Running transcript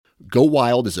Go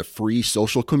Wild is a free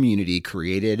social community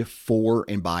created for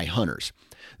and by hunters.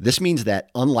 This means that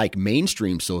unlike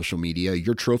mainstream social media,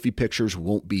 your trophy pictures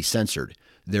won't be censored.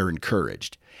 They're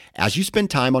encouraged. As you spend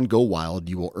time on Go Wild,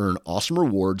 you will earn awesome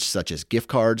rewards such as gift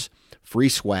cards, free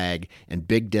swag, and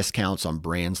big discounts on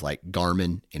brands like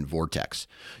Garmin and Vortex.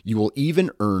 You will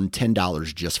even earn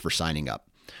 $10 just for signing up.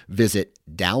 Visit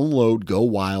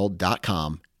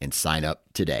downloadgowild.com and sign up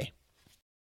today.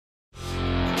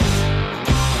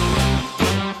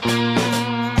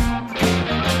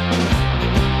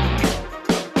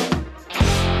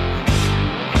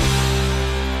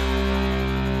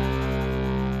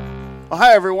 Well,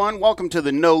 hi, everyone. Welcome to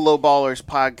the No Lowballers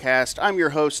podcast. I'm your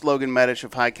host, Logan Medish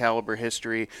of High Caliber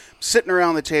History. I'm sitting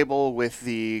around the table with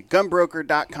the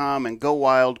gunbroker.com and Go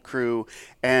Wild crew.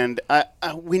 And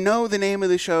we know the name of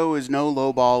the show is No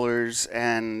Lowballers,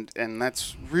 and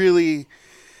that's really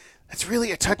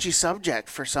a touchy subject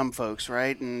for some folks,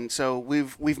 right? And so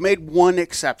we've made one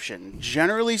exception.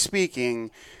 Generally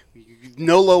speaking,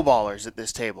 no lowballers at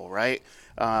this table, right?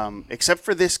 Except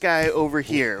for this guy over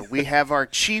here. We have our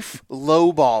chief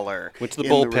lowballer. Went to the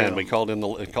bullpen. We called in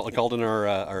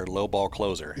our lowball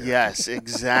closer. Yes,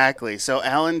 exactly. So,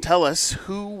 Alan, tell us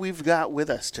who we've got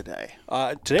with us today.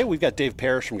 Today we've got Dave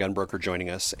Parrish from Gunbroker joining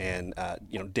us, and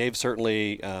Dave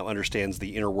certainly understands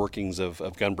the inner workings of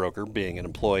Gunbroker, being an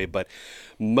employee, but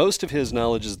most of his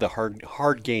knowledge is the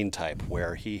hard gain type,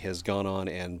 where he has gone on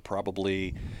and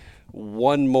probably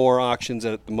won more auctions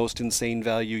at the most insane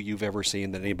value you've ever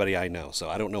seen than anybody I know. So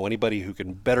I don't know anybody who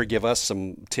can better give us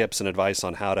some tips and advice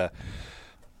on how to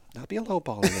not be a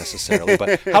lowballer necessarily,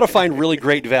 but how to find really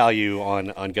great value on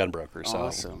Gunbroker. So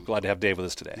Awesome. Glad to have Dave with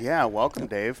us today. Yeah, welcome,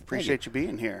 Dave. Appreciate you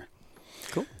being here.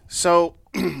 Cool. So,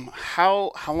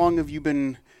 how long have you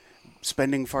been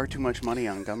spending far too much money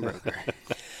on Gunbroker?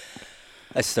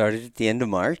 I started at the end of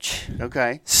March.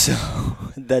 Okay. So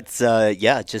that's,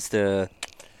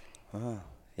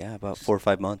 about 4 or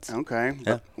 5 months. Okay.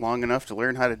 Yeah. Long enough to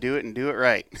learn how to do it and do it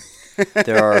right.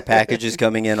 There are packages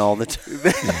coming in all the time.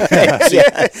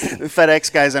 The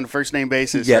FedEx guys on a first name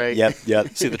basis, right?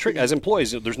 Yep. See, the trick, as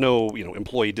employees, there's no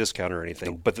employee discount or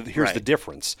anything, but here's Right. the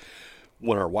difference.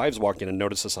 When our wives walk in and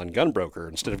notice us on Gunbroker,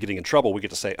 instead of getting in trouble, we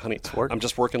get to say, "Honey, I'm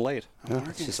just working late." So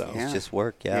Yeah. It's just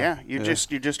work, yeah. Yeah, you're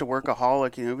just a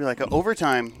workaholic. Be like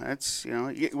overtime. That's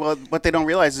well, what they don't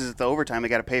realize is that the overtime they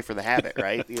got to pay for the habit,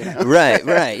 right?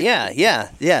 Right. Yeah.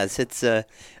 It's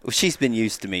she's been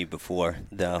used to me before,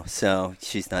 though, so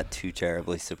she's not too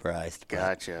terribly surprised.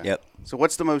 Gotcha. Yep. So,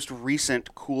 what's the most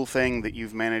recent cool thing that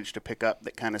you've managed to pick up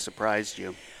that kind of surprised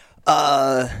you?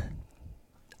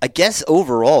 I guess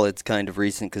overall it's kind of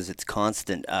recent because it's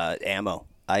constant ammo.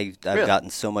 I've Really?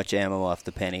 gotten so much ammo off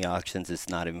the penny auctions, it's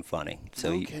not even funny. So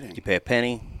No you kidding. pay a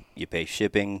penny, you pay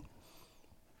shipping,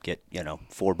 get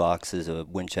 4 boxes of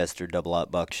Winchester double-aught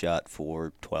buckshot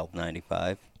for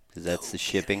 $12.95 because that's the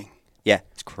shipping. Kidding. Yeah,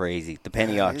 it's crazy. The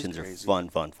penny That is auctions are crazy. fun.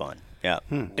 Yeah.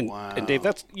 And Dave,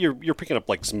 that's you're picking up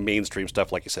like some mainstream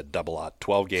stuff, like you said, double-aught,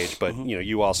 12 gauge, but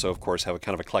you also, of course, have a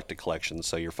kind of eclectic collection.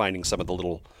 So you're finding some of the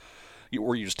little.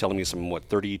 Were you just telling me some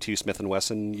 32 Smith &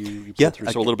 Wesson you pulled through?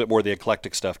 So a little bit more of the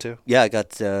eclectic stuff too. Yeah, I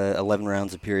got 11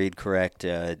 rounds of period correct. He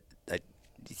said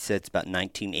it's about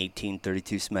 1918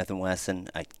 32 Smith & Wesson.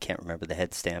 I can't remember the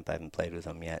head stamp. I haven't played with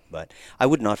them yet, but I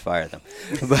would not fire them.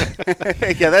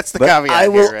 Yeah, that's the But caveat. I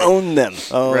will here, right? own them.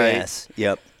 Oh, Right. yes.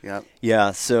 Yep. Yep.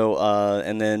 Yeah, so,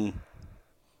 and then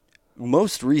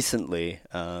most recently,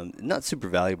 not super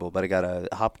valuable, but I got a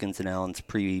Hopkins & Allen's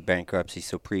pre-bankruptcy,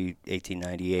 so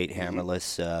pre-1898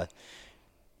 hammerless.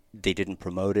 They didn't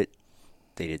promote it.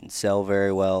 They didn't sell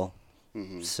very well.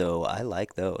 So I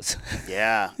like those.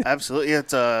 Yeah, absolutely.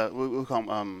 It's we call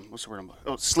them what's the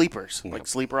word? Sleepers, like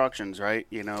sleeper auctions, right?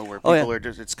 Where people are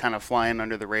it's kind of flying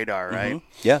under the radar, right?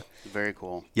 Yeah. Very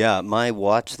cool. Yeah, my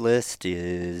watch list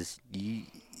is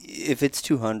if it's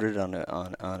 200 on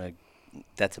a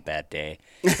that's a bad day.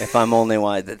 If I'm only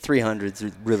the 300s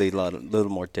are really a little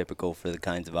more typical for the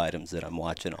kinds of items that I'm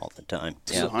watching all the time.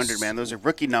 200, man. Those are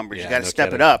rookie numbers. Yeah, You got to no step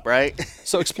kidding. it up, right?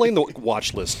 So explain the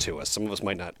watch list to us. Some of us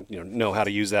might not know how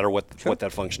to use that or what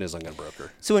that function is on Gunbroker.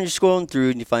 So when you're scrolling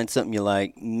through and you find something you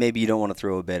like, maybe you don't want to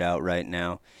throw a bid out right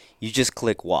now, you just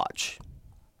click watch.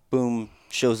 Boom,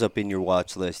 shows up in your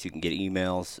watch list. You can get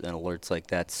emails and alerts like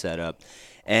that set up.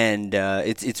 And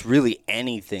it's really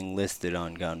anything listed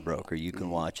on Gunbroker. You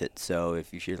can watch it. So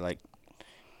if you're like,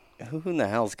 who in the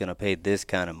hell's going to pay this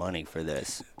kind of money for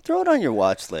this? Throw it on your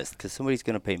watch list because somebody's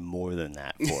going to pay more than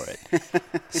that for it.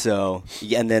 So,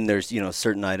 yeah, and then there's,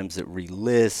 certain items that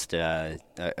relist.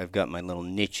 I've got my little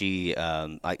niche-y,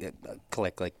 I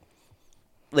collect like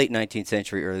late 19th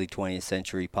century, early 20th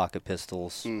century pocket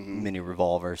pistols, mini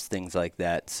revolvers, things like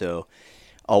that. So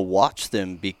I'll watch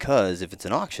them because if it's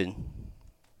an auction,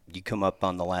 you come up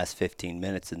on the last 15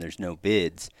 minutes and there's no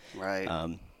bids. Right.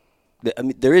 I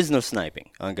mean, there is no sniping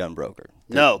on Gunbroker.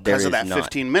 No, because of that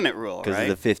 15-minute rule, right? Because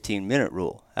of the 15-minute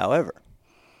rule. However,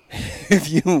 if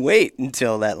you wait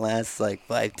until that last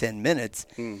 5-10 minutes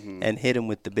and hit them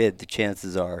with the bid, the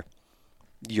chances are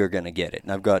you're going to get it.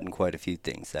 And I've gotten quite a few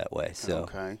things that way. So,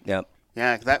 okay. Yep.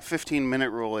 Yeah, that 15-minute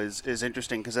rule is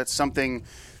interesting because that's something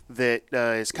that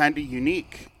is kind of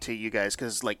unique to you guys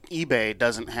because, eBay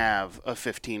doesn't have a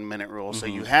 15-minute rule, so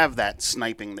you have that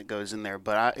sniping that goes in there.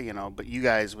 But but you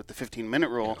guys with the 15-minute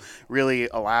rule really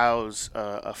allows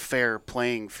a fair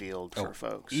playing field for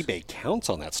folks. eBay counts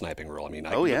on that sniping rule. I mean,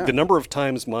 yeah. The number of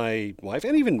times my wife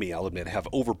and even me, I'll admit, have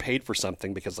overpaid for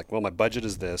something because, my budget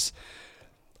is this.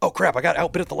 Oh crap! I got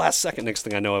outbid at the last second. Next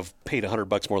thing I know, I've paid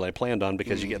 $100 more than I planned on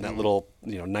because you get in that little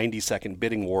 90-second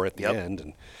bidding war at the end,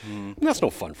 and that's no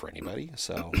fun for anybody.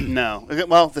 So no,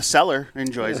 well, the seller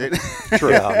enjoys it. True.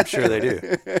 Yeah, I'm sure they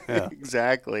do. Yeah.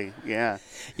 Exactly. Yeah.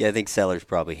 Yeah, I think sellers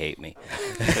probably hate me.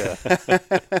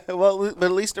 Well, but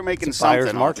at least they're making it's a buyer's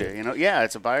something market. off it, Yeah,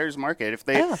 it's a buyer's market. If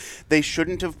they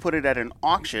shouldn't have put it at an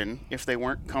auction if they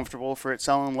weren't comfortable for it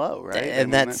selling low, right?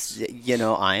 And that's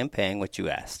I am paying what you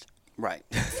asked. Right.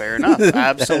 Fair enough.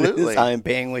 Absolutely. I'm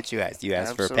paying what you asked. You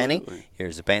asked for a penny.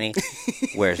 Here's a penny.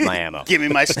 Where's my ammo? Give me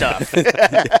my stuff.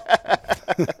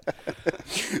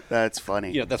 That's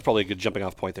funny. Yeah, that's probably a good jumping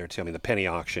off point there too. I mean, the penny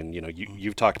auction.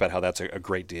 You've talked about how that's a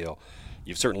great deal.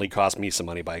 You've certainly cost me some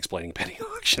money by explaining penny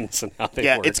auctions and how they work.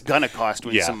 Yeah, it's gonna cost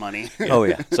me some money. Oh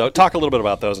yeah. So talk a little bit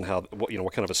about those and how what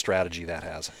kind of a strategy that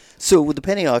has. So with the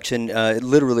penny auction, it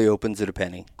literally opens at a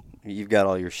penny. You've got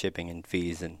all your shipping and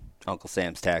fees and Uncle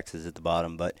Sam's taxes at the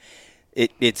bottom, but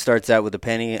it starts out with a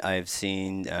penny. I've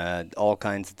seen all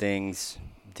kinds of things.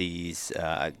 These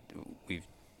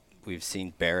we've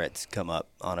seen Barretts come up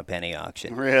on a penny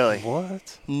auction. Really?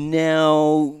 What?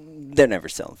 Now they're never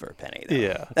selling for a penny, though.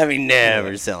 Yeah. I mean,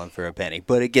 never selling for a penny,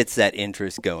 but it gets that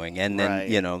interest going, and then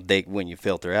right. they when you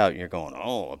filter out, you're going,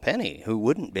 oh, a penny. Who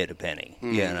wouldn't bid a penny?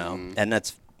 And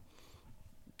that's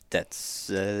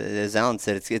as Alan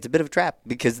said, it's a bit of a trap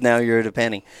because now you're at a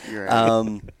penny. You're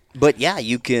right. But yeah,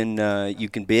 you can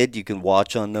bid, you can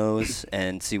watch on those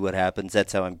and see what happens.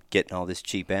 That's how I'm getting all this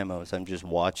cheap ammo. Is I'm just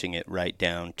watching it right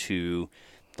down to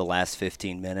the last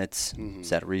 15 minutes. Is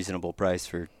that a reasonable price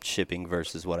for shipping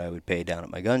versus what I would pay down at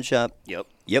my gun shop?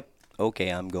 Yep. Okay,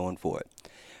 I'm going for it.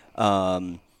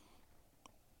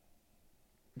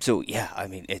 So yeah, I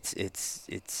mean it's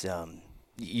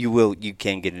you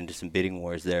can get into some bidding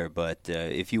wars there, but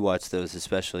if you watch those,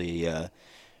 especially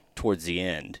towards the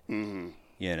end,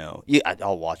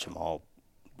 I'll watch them all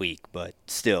week, but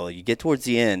still, you get towards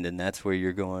the end, and that's where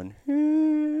you're going.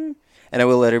 And I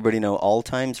will let everybody know all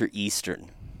times are Eastern.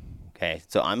 Okay,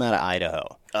 so I'm out of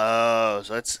Idaho. Oh,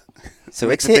 so it's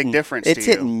a big difference. It's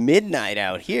hitting midnight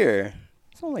out here.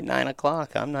 It's only 9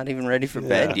 o'clock. I'm not even ready for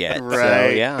bed yet. Right. So,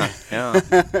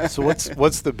 yeah. So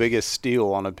what's the biggest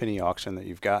steal on a penny auction that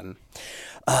you've gotten?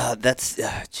 That's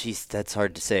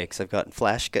hard to say because I've gotten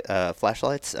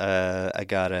flashlights. I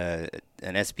got an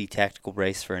SP tactical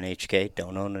brace for an HK.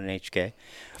 Don't own an HK,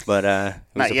 but it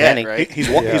was not a yet, penny. right?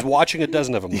 He's watching a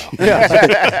dozen of them now.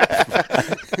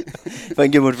 If I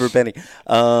can get one for a penny.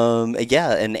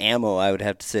 And ammo, I would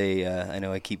have to say. I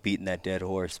know I keep beating that dead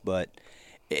horse, but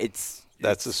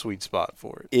that's a sweet spot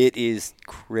for it. It is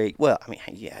great. Well, I mean,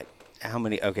 yeah. How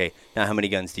many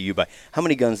guns do you buy? How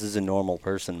many guns does a normal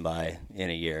person buy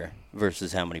in a year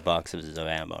versus how many boxes of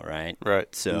ammo, right?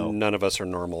 Right. So none of us are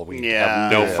normal. We Yeah.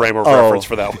 have no frame of reference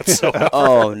for that whatsoever.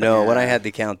 Oh, no. When I had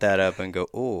to count that up and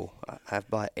go, I've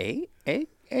bought eight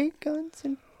guns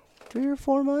in 3 or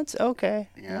 4 months? Okay.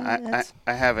 Yeah,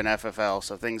 I have an FFL,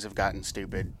 so things have gotten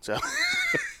stupid. So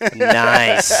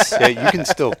Nice. Yeah, you can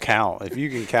still count. If you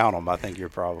can count them, I think you're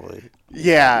probably.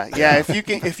 Yeah. If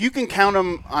you can count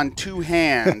them on 2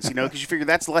 hands, because you figure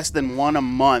that's less than 1 a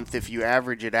month if you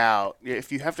average it out.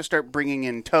 If you have to start bringing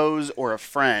in toes or a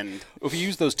friend. If you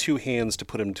use those 2 hands to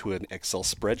put them to an Excel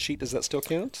spreadsheet, does that still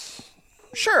count?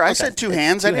 Sure, I said 2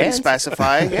 hands. I didn't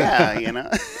specify. Yeah,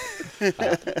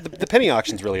 The penny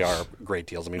auctions really are great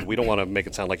deals. I mean, we don't want to make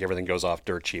it sound like everything goes off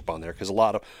dirt cheap on there because a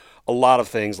lot of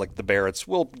things like the Barretts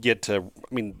will get to.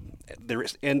 I mean, their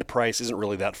end price isn't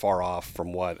really that far off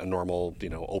from what a normal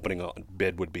opening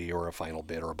bid would be, or a final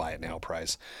bid, or a buy it now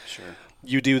price. Sure.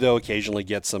 You do though occasionally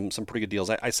get some pretty good deals.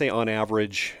 I say on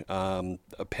average, a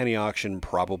penny auction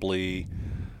probably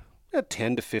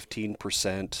 10 to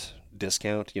 15%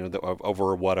 discount,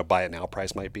 over what a buy it now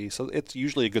price might be. So it's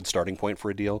usually a good starting point for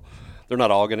a deal. They're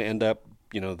not all going to end up,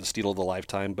 the steal of the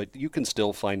lifetime, but you can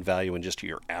still find value in just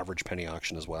your average penny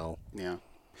auction as well. Yeah.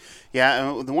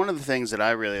 Yeah, one of the things that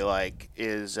I really like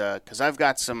is, because I've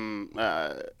got some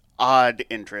odd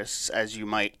interests, as you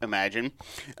might imagine,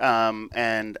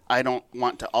 and I don't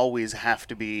want to always have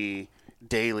to be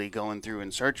daily going through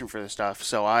and searching for the stuff,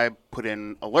 so I put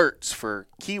in alerts for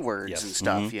keywords and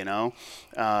stuff,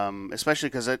 especially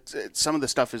because some of the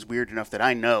stuff is weird enough that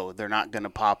I know they're not going to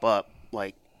pop up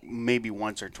like maybe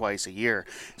once or twice a year.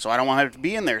 So I don't want to have to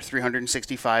be in there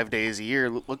 365 days a year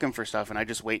looking for stuff, and I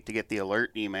just wait to get the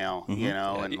alert email,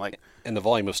 and the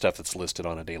volume of stuff that's listed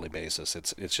on a daily basis,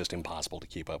 it's just impossible to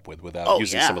keep up with without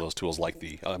using some of those tools like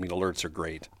alerts are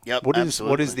great. Yep.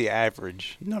 What is the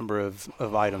average number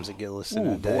of items that get listed in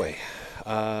a day?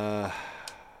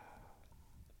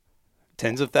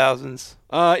 Tens of thousands?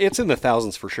 It's in the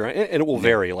thousands for sure, and it will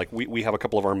vary. Like we have a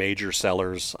couple of our major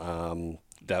sellers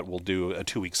that will do a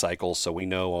 2-week cycle, so we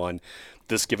know on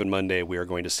this given Monday we are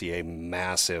going to see a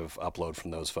massive upload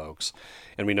from those folks,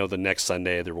 and we know the next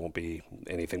Sunday there won't be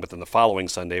anything, but then the following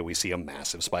Sunday we see a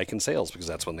massive spike in sales because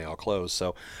that's when they all close.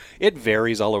 So it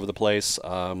varies all over the place,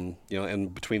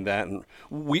 and between that and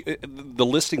the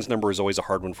listings number is always a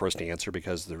hard one for us to answer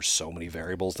because there's so many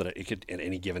variables that it could at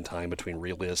any given time between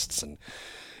relists, and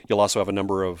you'll also have a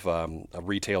number of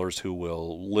retailers who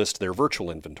will list their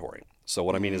virtual inventory. So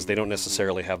what I mean is they don't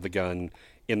necessarily have the gun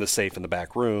in the safe in the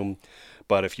back room,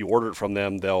 but if you order it from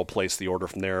them, they'll place the order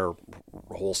from their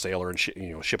wholesaler and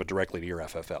ship it directly to your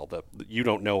FFL. You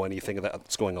don't know anything of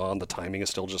that's going on. The timing is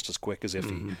still just as quick as if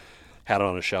he had it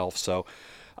on a shelf. So,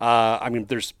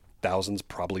 there's thousands,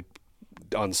 probably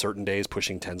on certain days,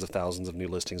 pushing tens of thousands of new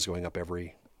listings going up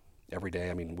every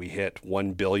day. We hit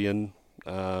 1 billion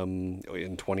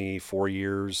in 24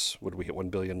 years. What did we hit 1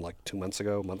 billion like a month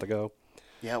ago?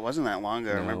 Yeah, it wasn't that long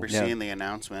ago. I remember seeing the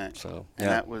announcement. So, and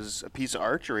that was a piece of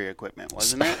archery equipment,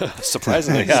 wasn't it?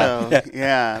 Surprisingly,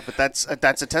 yeah. But that's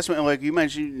a testament. Like you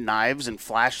mentioned, knives and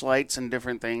flashlights and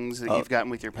different things that you've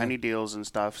gotten with your penny deals and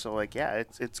stuff. So,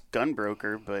 it's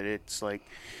Gunbroker, but it's like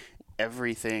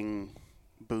everything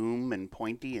boom and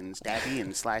pointy and stabby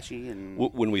and slashy. And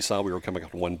when we saw we were coming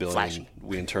up to 1 billion, flashy.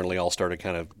 We internally all started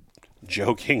kind of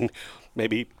joking,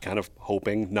 maybe kind of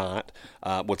hoping not,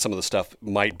 what some of the stuff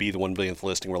might be the 1 billionth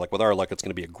listing. We're like, with our luck, it's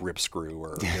going to be a grip screw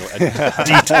or a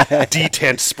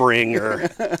detent spring or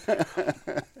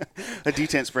a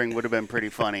detent spring would have been pretty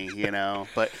funny,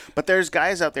 But there's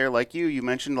guys out there like you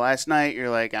mentioned last night. You're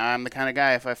like, I'm the kind of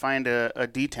guy, if I find a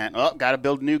detent, got to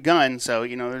build a new gun. So,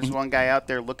 there's one guy out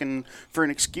there looking for an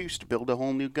excuse to build a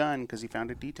whole new gun because he found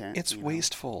a detent. It's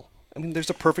wasteful. There's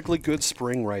a perfectly good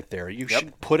spring right there. You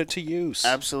should put it to use.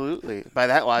 Absolutely. By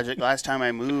that logic, last time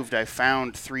I moved, I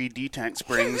found 3 detent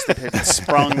springs that had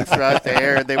sprung throughout the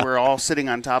air. They were all sitting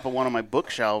on top of one of my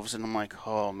bookshelves, and I'm like,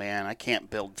 oh, man, I can't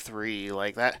build 3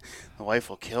 like that. The wife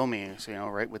will kill me,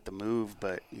 right with the move.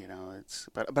 But,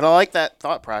 but I like that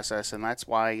thought process, and that's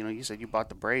why, you said you bought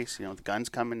the brace. The gun's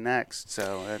coming next,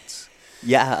 so that's...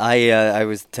 Yeah, I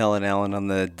was telling Alan on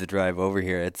the drive over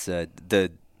here, it's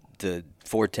the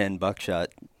 410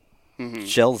 buckshot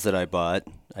shells that I bought.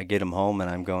 I get them home and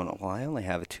I'm going, well, I only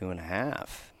have a 2.5.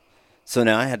 So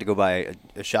now I had to go buy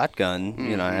a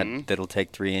shotgun, that'll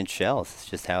take 3-inch shells. It's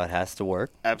just how it has to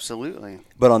work. Absolutely.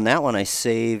 But on that one, I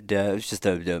saved. It was just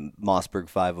a Mossberg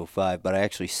 505, but I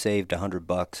actually saved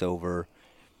 $100 over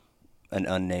an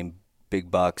unnamed big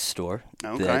box store.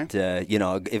 Okay.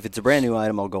 That if it's a brand new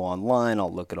item, I'll go online.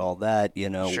 I'll look at all that.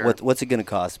 Sure. What's it going to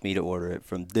cost me to order it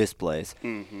from this place?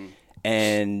 Mm-hmm.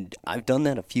 And I've done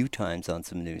that a few times on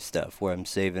some new stuff where I'm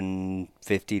saving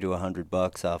 $50 to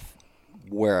 $100 off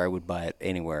where I would buy it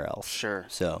anywhere else. Sure.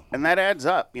 So. And that adds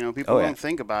up. People don't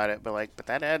think about it, but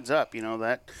that adds up.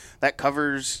 That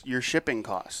covers your shipping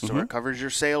costs, or it covers your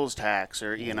sales tax,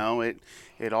 or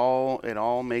it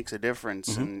all makes a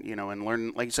difference. And and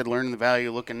learn, like you said, learning the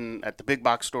value, looking at the big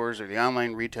box stores or the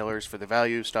online retailers for the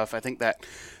value stuff. I think that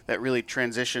really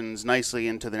transitions nicely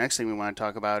into the next thing we want to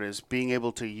talk about is being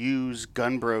able to use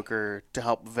Gunbroker to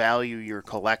help value your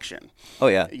collection. Oh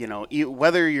yeah.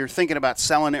 Whether you're thinking about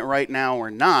selling it right now or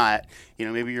not,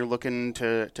 maybe you're looking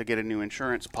to get a new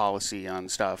insurance policy on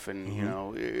stuff,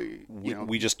 and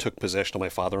we just took possession of my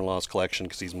father-in-law's collection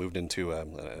because he's moved into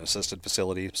an assisted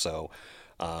facility. So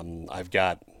I've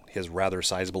got his rather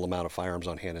sizable amount of firearms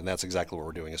on hand, and that's exactly what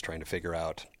we're doing, is trying to figure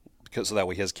out, so that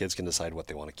way his kids can decide what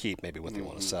they want to keep, maybe what they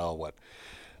want to sell, what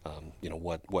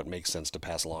makes sense to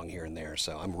pass along here and there.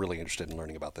 So I'm really interested in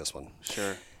learning about this one.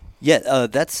 Sure. Yeah,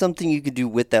 that's something you could do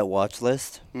with that watch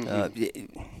list.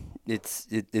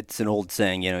 it's an old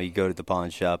saying. You go to the pawn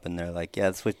shop and they're like, yeah,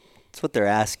 that's what they're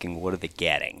asking. What are they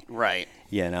getting? Right.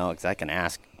 'Cause I can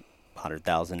ask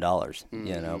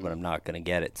 $100,000, but I'm not going to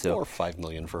get it. So Or $5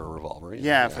 million for a revolver.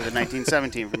 Yeah, for the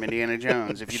 1917 from Indiana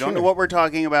Jones. If you don't know what we're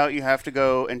talking about, you have to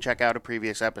go and check out a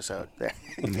previous episode.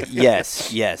 yes,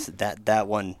 that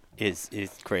one is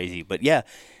crazy. But yeah,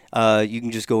 you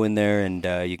can just go in there and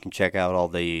you can check out all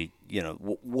the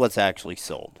what's actually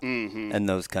sold and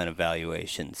those kind of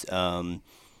valuations,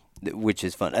 which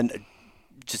is fun. And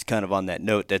just kind of on that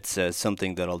note, that's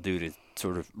something that I'll do to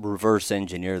sort of reverse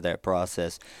engineer that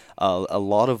process. A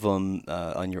lot of them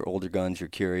on your older guns, your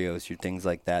curios, your things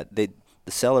like that, the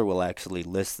seller will actually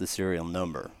list the serial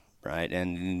number, right?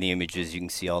 And in the images, you can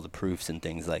see all the proofs and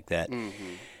things like that.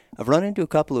 I've run into a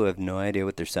couple who have no idea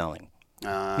what they're selling.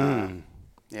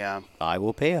 Yeah. I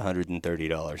will pay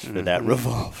 $130 for that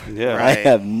revolver. Yeah. Right. I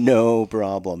have no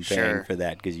problem paying Sure. for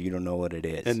that because you don't know what it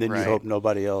is. And then Right. you hope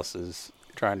nobody else is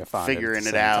trying to find Figuring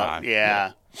it it at the same out. time.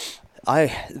 Yeah.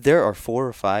 There are 4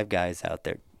 or 5 guys out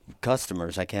there,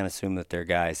 customers. I can't assume that they're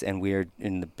guys, and we are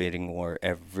in the bidding war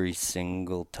every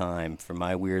single time for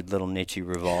my weird little niche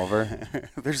revolver.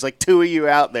 There's like 2 of you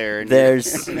out there. And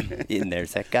there's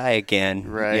that guy again.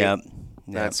 Right. Yep.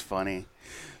 That's funny.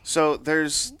 So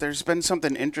there's been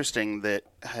something interesting that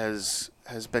has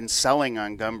been selling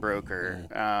on Gunbroker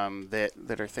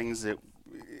that are things that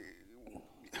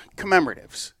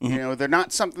commemoratives. They're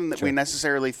not something that we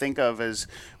necessarily think of as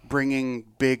bringing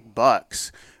big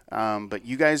bucks. But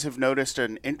you guys have noticed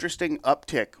an interesting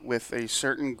uptick with a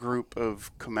certain group of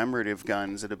commemorative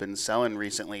guns that have been selling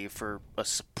recently for a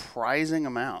surprising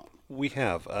amount. We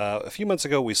have. A few months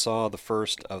ago, we saw the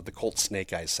first of the Colt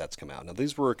Snake Eyes sets come out. Now,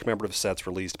 these were commemorative sets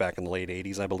released back in the late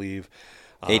 80s, I believe.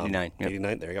 89. Yep.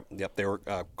 89, there, yep. They were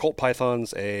Colt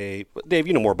Pythons. Dave,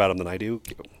 you know more about them than I do.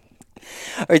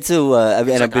 All right, so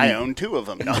I own 2 of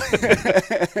them. No.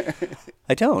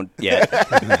 I don't yet.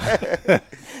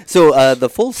 So the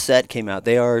full set came out.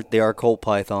 They are Colt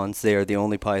Pythons. They are the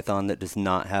only Python that does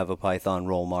not have a Python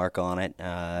roll mark on it.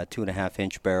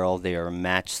 2.5-inch barrel. They are a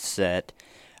matched set.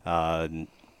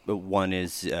 One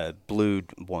is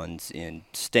blued, one's in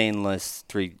stainless.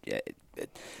 3.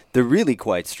 They're really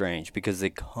quite strange because they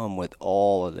come with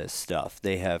all of this stuff.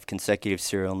 They have consecutive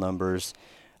serial numbers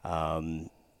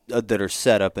that are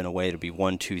set up in a way to be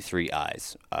 1, 2, 3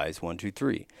 eyes. Eyes 1, 2,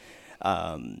 3.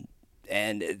 And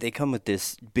they come with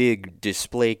this big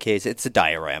display case. It's a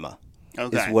diorama.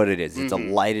 Okay. Is what it is. It's a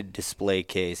lighted display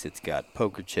case. It's got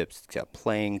poker chips. It's got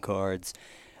playing cards.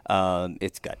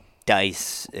 It's got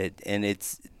dice.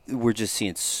 We're just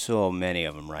seeing so many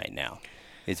of them right now.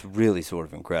 It's really sort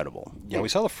of incredible. Yeah, we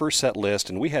saw the first set list,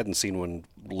 and we hadn't seen one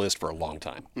list for a long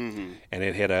time. And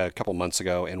it hit a couple months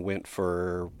ago and went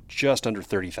for just under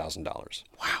 $30,000.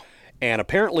 Wow. And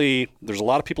apparently, there's a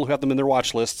lot of people who have them in their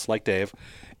watch lists, like Dave,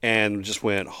 and just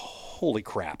went, holy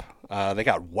crap. They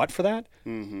got what for that?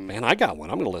 Man, I got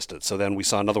one. I'm going to list it. So then we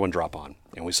saw another one drop on,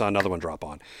 and we saw another one drop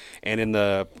on. And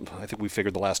I think we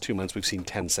figured the last 2 months, we've seen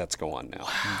 10 sets go on now.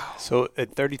 Wow. So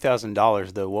at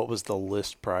 $30,000, though, what was the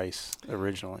list price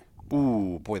originally?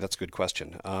 Ooh, boy, that's a good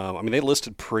question. They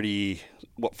listed pretty,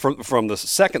 well, from the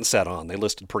second set on, they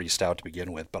listed pretty stout to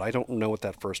begin with, but I don't know what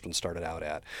that first one started out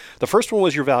at. The first one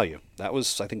was your value. That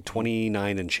was, I think,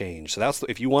 29 and change. So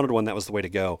if you wanted one, that was the way to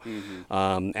go.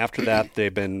 After that,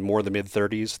 they've been more the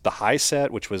mid-30s. The high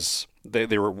set, which was,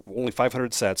 they were only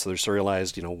 500 sets, so they're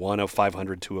serialized, 1 of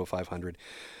 500, 2 of 500.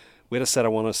 We had a set, I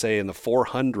want to say, in the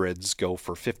 400s go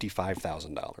for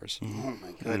 $55,000. Oh,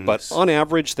 my goodness. But on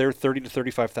average, they're $30,000 to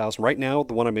 $35,000. Right now,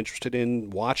 the one I'm interested in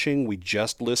watching, we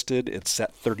just listed, it's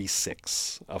set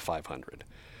 36 of 500.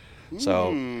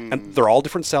 So, and they're all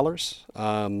different sellers.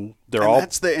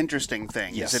 That's the interesting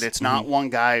thing, Yes. is that it's not one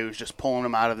guy who's just pulling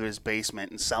them out of his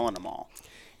basement and selling them all.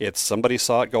 It's somebody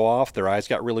saw it go off, their eyes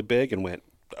got really big and went,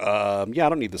 I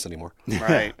don't need this anymore.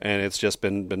 Right. And it's just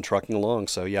been trucking along.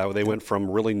 So, yeah, they went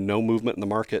from really no movement in the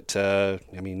market to,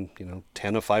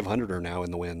 10 of 500 are now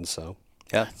in the wind. So,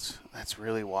 Yeah. That's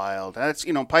really wild. That's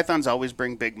Pythons always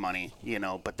bring big money,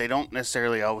 but they don't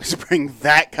necessarily always bring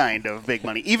that kind of big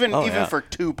money. Even for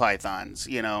 2 Pythons,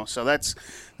 So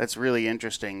that's really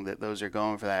interesting that those are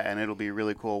going for that, and it'll be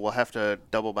really cool. We'll have to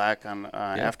double back on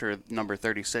after number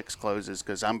 36 closes,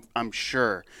 because I'm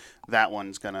sure that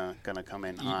one's gonna come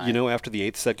in high. After the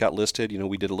 8th set got listed,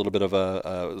 we did a little bit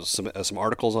of some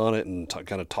articles on it and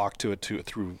kind of talked to it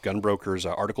through Gunbroker's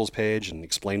articles page and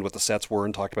explained what the sets were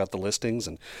and talked about the listings,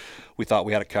 and we thought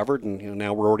we had it covered, and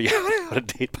now we're already out of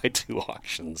date by 2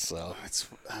 auctions. So That's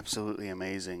absolutely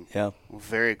amazing. Yeah.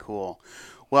 Very cool.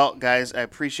 Well, guys, I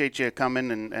appreciate you coming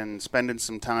and spending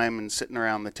some time and sitting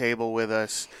around the table with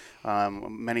us.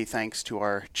 Many thanks to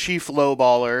our chief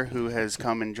lowballer who has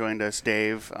come and joined us,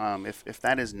 Dave. If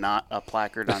that is not a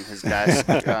placard on his desk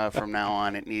from now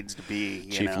on, it needs to be.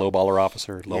 Chief lowballer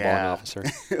officer, lowballing officer.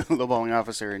 Lowballing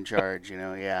officer in charge,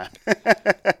 yeah.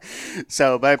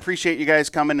 So, but I appreciate you guys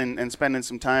coming and spending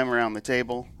some time around the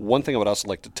table. One thing I would also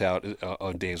like to tout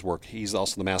on Dave's work, he's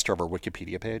also the master of our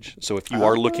Wikipedia page. So if you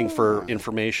are looking for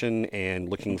information and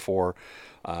looking for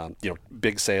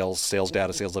big sales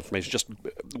data, sales information, just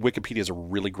Wikipedia is a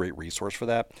really great resource for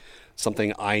that.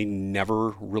 Something I never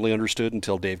really understood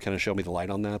until Dave kind of showed me the light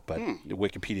on that. But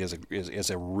Wikipedia is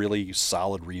a really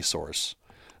solid resource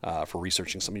for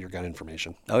researching some of your gun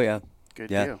information. Oh, yeah. Good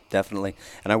yeah, deal. Definitely.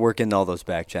 And I work in all those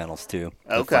back channels, too.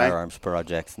 The Okay. firearms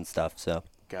projects and stuff, so.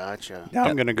 Gotcha. Now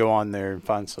I'm going to go on there and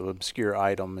find some obscure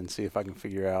item and see if I can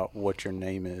figure out what your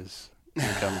name is.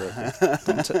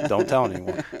 Don't tell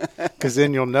anyone, because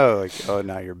then you'll know. Like, oh,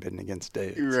 now you're bidding against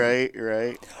Dave.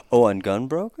 Right. Oh, on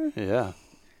Gunbroker? Yeah.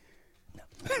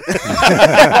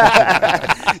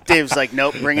 Dave's like,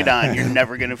 nope, bring it on. You're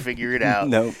never going to figure it out.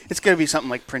 Nope. It's going to be something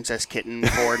like Princess Kitten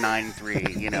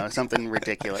 493, something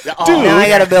ridiculous. Dude, now I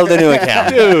got to build a new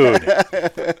account. Dude!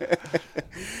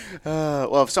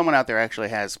 Well, if someone out there actually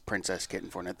has Princess Kitten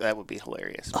 493, that would be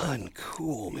hilarious. But,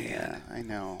 Uncool, man. yeah, I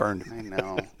know. Burned. I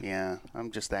know. Yeah,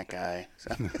 I'm just that guy.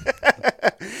 So.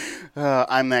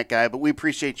 I'm that guy, but we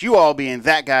appreciate you all being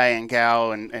that guy and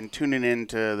gal and tuning in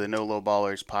to the No Low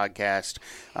Ballers podcast.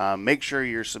 Make sure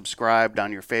you're subscribed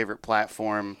on your favorite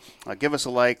platform. Give us a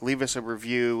like, leave us a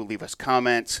review, leave us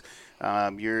comments.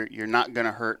 You're not going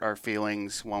to hurt our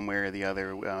feelings one way or the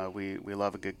other. We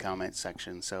love a good comment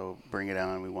section, so bring it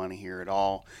on. We want to hear it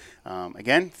all.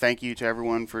 Again, thank you to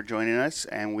everyone for joining us,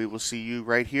 and we will see you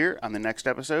right here on the next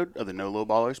episode of the No Low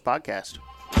Ballers podcast.